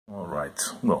Right,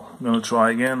 well, I'm going to try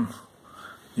again.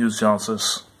 Use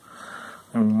chances.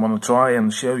 I'm going to try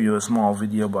and show you a small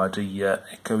video about the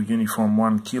Echo Uniform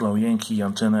 1 Kilo Yankee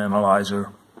antenna analyzer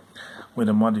with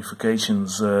the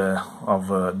modifications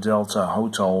of Delta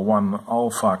Hotel 1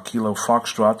 Alpha Kilo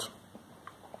Foxtrot.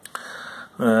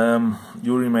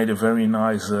 Yuri made a very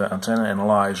nice antenna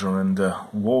analyzer, and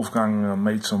Wolfgang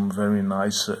made some very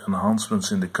nice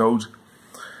enhancements in the code.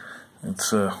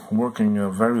 It's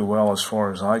working very well as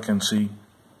far as I can see.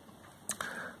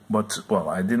 But, well,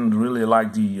 I didn't really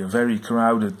like the very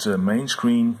crowded main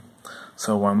screen,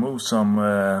 so I moved some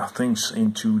things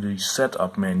into the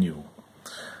setup menu.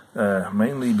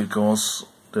 Mainly because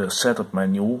the setup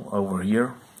menu over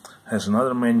here has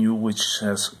another menu which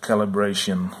has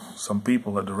calibration. Some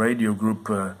people at the radio group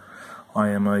I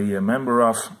am a member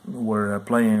of were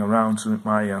playing around with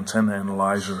my antenna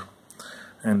analyzer,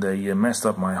 and they messed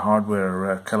up my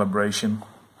hardware calibration.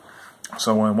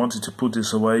 So I wanted to put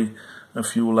this away a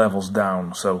few levels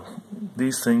down. So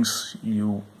these things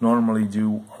you normally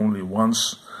do only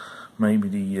once. Maybe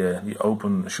the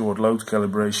open short load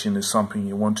calibration is something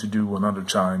you want to do another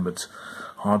time, but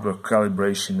hardware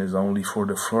calibration is only for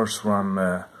the first run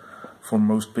for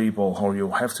most people, or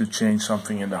you have to change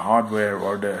something in the hardware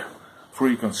or the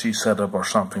frequency setup or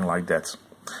something like that.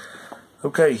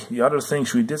 Okay, the other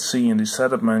things we did see in the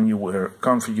setup menu were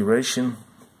configuration.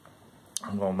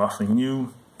 Well, nothing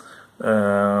new.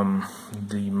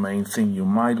 The main thing you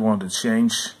might want to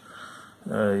change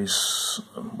is,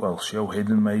 well, show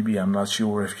hidden maybe. I'm not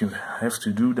sure if you have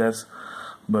to do that,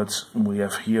 but we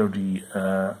have here the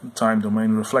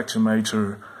Timedomain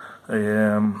Reflectometer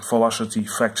velocity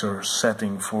factor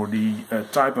setting for the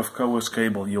type of coax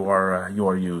cable you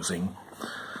are using.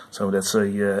 So that's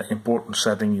a important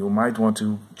setting you might want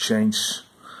to change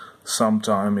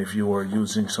sometime if you are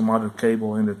using some other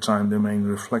cable in the Timedomain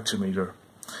Reflectometer.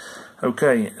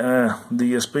 Okay,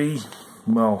 DSP,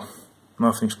 well,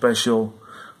 nothing special,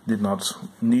 did not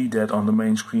need that on the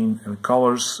main screen, and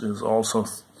colors is also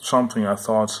something I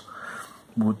thought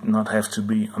would not have to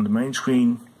be on the main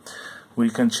screen. We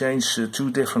can change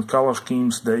two different color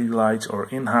schemes, daylight or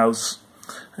in-house,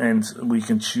 and we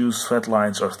can choose fat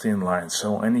lines or thin lines,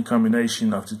 so any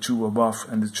combination of the two above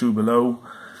and the two below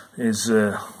is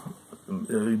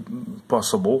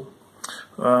possible.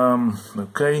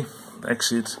 Okay,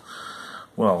 exit.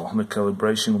 Well, the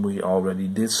calibration we already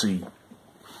did see.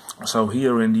 So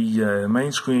here in the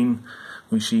main screen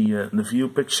we see the view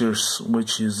pictures,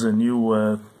 which is a new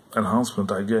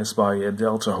enhancement, I guess, by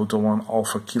Delta Hotel 1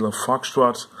 Alpha Kilo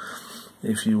Foxtrot.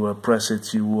 If you press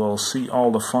it, you will see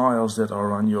all the files that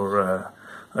are on your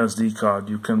SD card.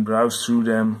 You can browse through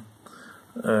them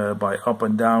by up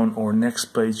and down or next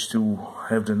page to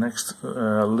have the next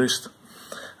list.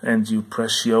 And you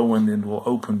press show and it will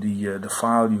open the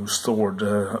file you stored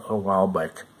a while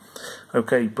back.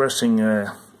 Okay, pressing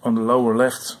on the lower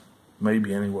left,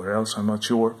 maybe anywhere else, I'm not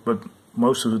sure, but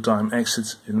most of the time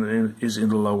exit is in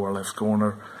the lower left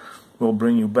corner. Will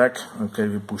bring you back. Okay,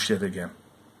 we push that again.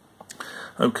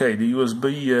 Okay, the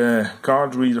USB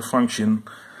card reader function,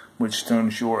 which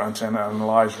turns your antenna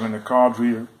analyzer in a card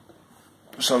reader,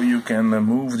 so you can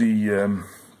move the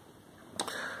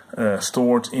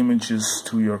stored images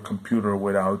to your computer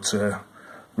without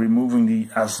removing the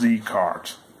SD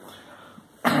card.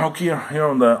 Okay, here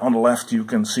on the left you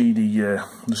can see the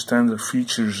standard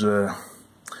features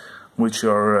which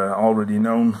are already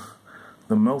known.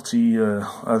 The multi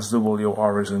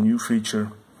SWR is a new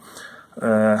feature.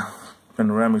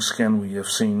 Panoramic scan we have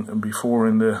seen before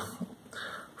in the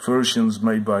versions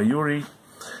made by Yuri.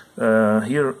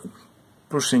 Here,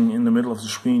 pushing in the middle of the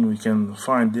screen, we can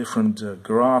find different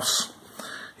graphs.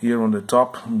 Here on the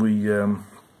top we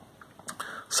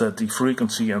set the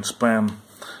frequency and span.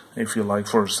 If you, like,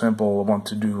 for example, want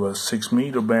to do a 6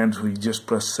 meter band, we just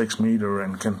press 6 meter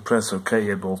and can press OK,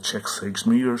 it will check 6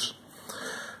 meters.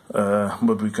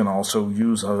 But we can also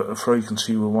use a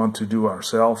frequency we want to do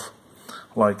ourselves,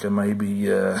 like maybe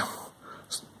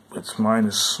it's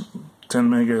minus 10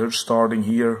 megahertz starting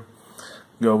here,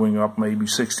 going up maybe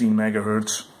 16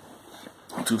 megahertz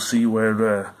to see where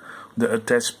the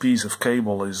attached piece of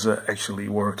cable is actually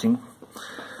working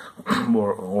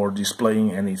or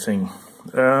displaying anything.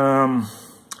 I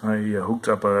hooked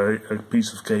up a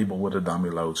piece of cable with a dummy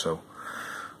load, so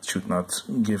it should not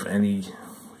give any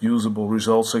usable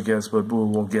results, I guess, but we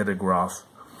will get a graph.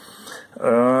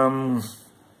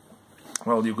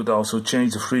 Well, you could also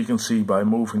change the frequency by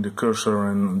moving the cursor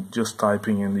and just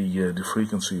typing in the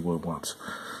frequency we want.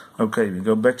 Okay, we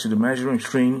go back to the measuring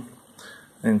screen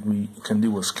and we can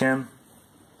do a scan.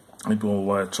 It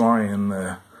will try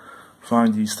and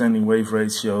find the standing wave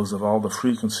ratios of all the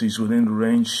frequencies within the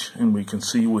range, and we can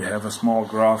see we have a small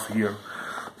graph here.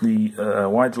 The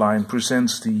white line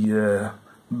presents the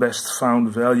best found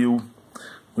value,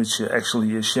 which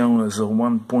actually is shown as a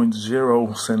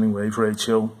 1.0 standing wave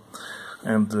ratio,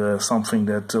 and something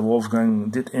that Wolfgang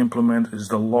did implement is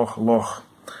the log-log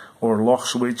or log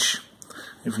switch.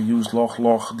 If you use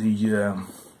log-log, the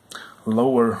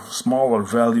lower, smaller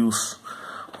values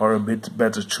are a bit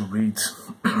better to read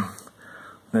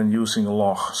than using a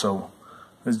log. So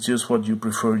it's just what you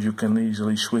prefer. You can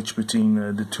easily switch between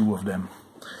the two of them.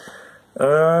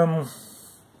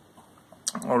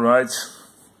 Alright,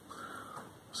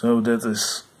 so that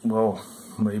is, well,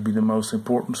 maybe the most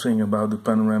important thing about the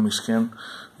panoramic scan.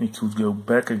 We could go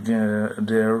back again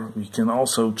there. We can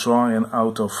also try an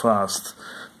auto fast.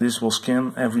 This will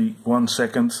scan every 1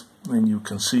 second, and you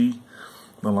can see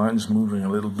the line is moving a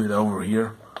little bit over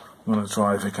here. I'm going to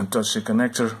try if I can touch the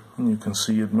connector, and you can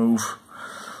see it move.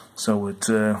 So it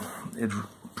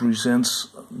presents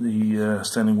the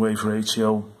standing wave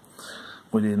ratio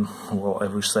within, well,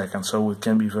 every second. So it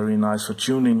can be very nice for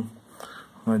tuning.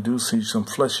 I do see some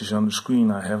flashes on the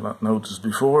screen I have not noticed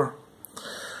before.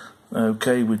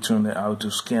 Okay, we turn the auto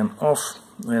scan off,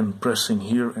 and pressing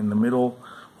here in the middle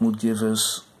would give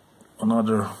us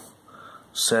another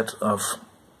set of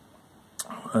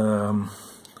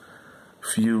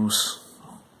views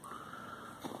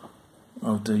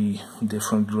of the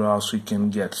different graphs we can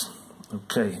get.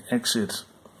 Okay, exit.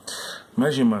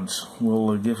 Measurements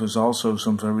will give us also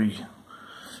some very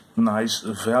nice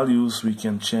values. We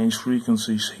can change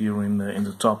frequencies here in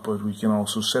the top, but we can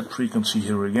also set frequency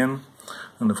here again.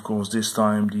 And of course this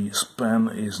time the span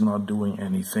is not doing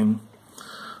anything.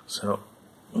 So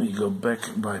we go back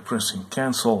by pressing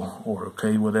cancel or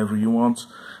OK, whatever you want,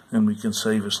 and we can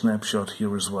save a snapshot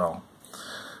here as well.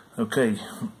 Okay,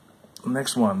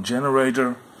 next one,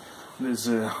 generator. This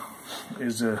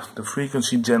is the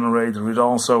frequency generator. It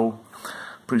also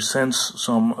presents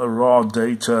some raw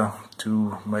data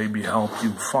to maybe help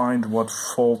you find what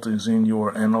fault is in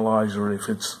your analyzer if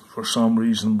it's for some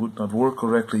reason would not work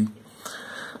correctly.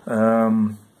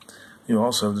 You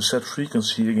also have the set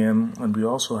frequency again, and we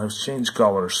also have change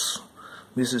colors.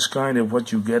 This is kind of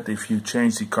what you get if you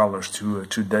change the colors to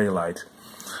daylight.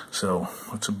 So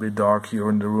it's a bit dark here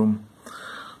in the room.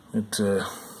 It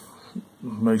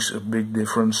makes a big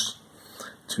difference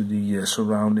to the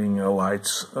surrounding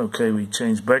lights. Okay, we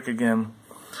change back again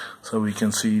so we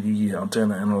can see the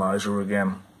antenna analyzer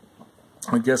again.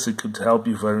 I guess it could help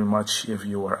you very much if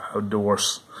you are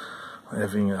outdoors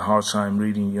having a hard time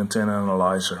reading the antenna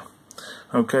analyzer.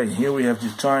 Okay, here we have the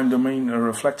Timedomain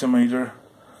reflectometer.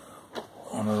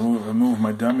 I'm going to remove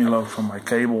my dummy load from my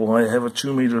cable. I have a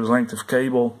 2 meters length of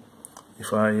cable.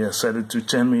 If I set it to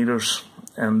 10 meters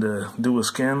and do a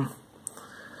scan,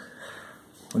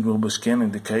 it will be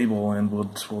scanning the cable and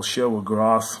will show a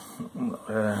graph,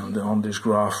 and on this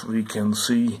graph we can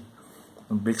see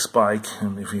a big spike,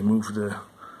 and if we move the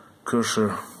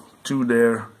cursor to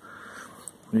there,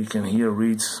 we can here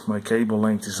read my cable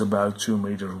length is about 2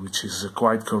 meters, which is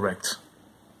quite correct.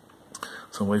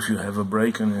 So if you have a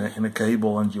break in a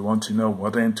cable and you want to know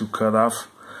what end to cut off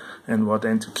and what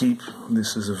end to keep,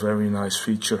 this is a very nice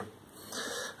feature.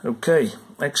 Okay,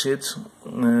 exit.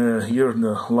 Here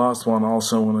the last one,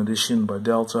 also an addition by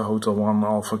Delta Hotel 1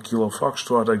 Alpha Kilo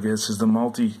Foxtrot, I guess, is the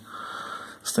multi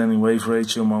standing wave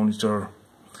ratio monitor.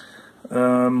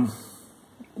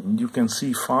 You can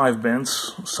see 5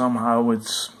 bands. Somehow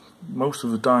it's most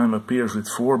of the time appears with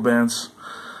 4 bands,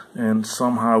 and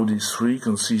somehow these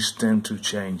frequencies tend to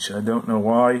change. I don't know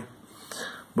why,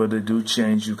 but they do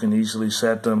change. You can easily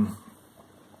set them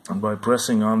by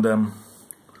pressing on them,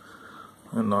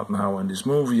 and not now in this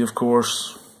movie, of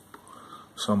course.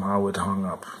 Somehow it hung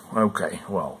up. Okay,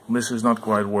 well, this is not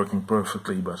quite working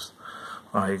perfectly, but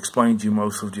I explained to you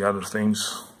most of the other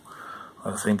things.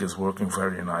 I think it's working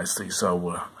very nicely.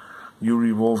 So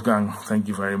Yuri Wolfgang, thank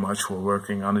you very much for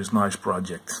working on this nice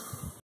project.